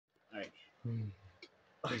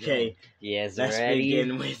Okay, Yes, let's ready?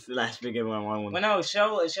 begin with my one. Well, no,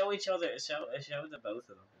 show each other, show the both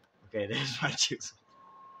of them. Okay, there's my juice.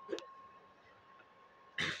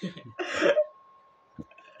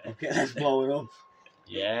 Okay, let's blow it up.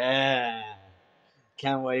 Yeah.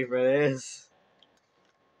 Can't wait for this.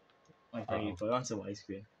 Like, how you put on some ice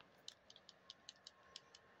cream.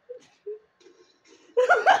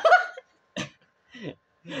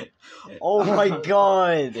 Oh my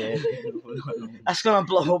god! That's gonna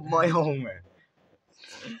blow up my Homer.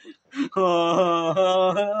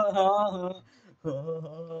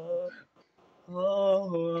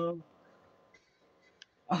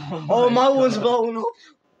 Oh, my one's blown up.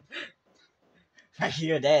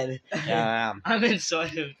 You're dead. Yeah, I'm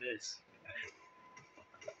inside of this.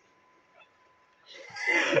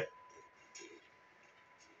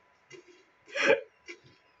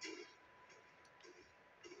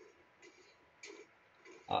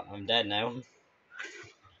 I'm dead now.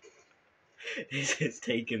 This has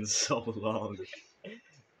taken so long.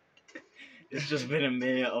 It's just been a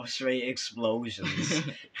minute of straight explosions.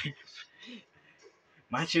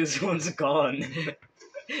 Matthew's one's gone.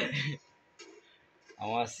 I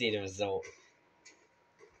want to see the result.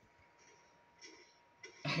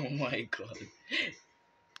 Oh my god.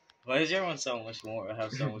 Why is everyone so much more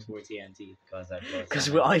have so much more TNT? Because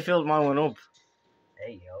I filled my one up There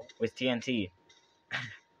you go. with TNT.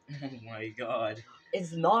 Oh my god.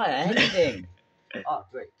 It's not anything. Oh,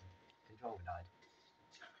 great. Controller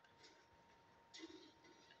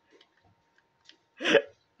died.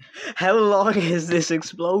 How long is this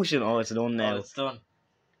explosion? Oh, it's done Oh, now. it's done.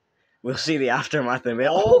 We'll see the aftermath in a bit.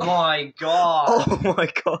 Oh my god. Oh my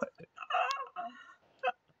god.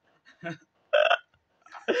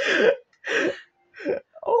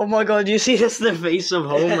 Oh my god, you see that's the face of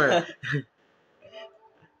Homer.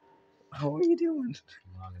 What are you doing?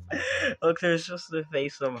 Look, there's just the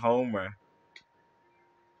face of Homer.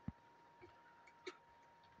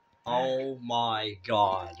 Oh my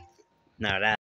god. Now that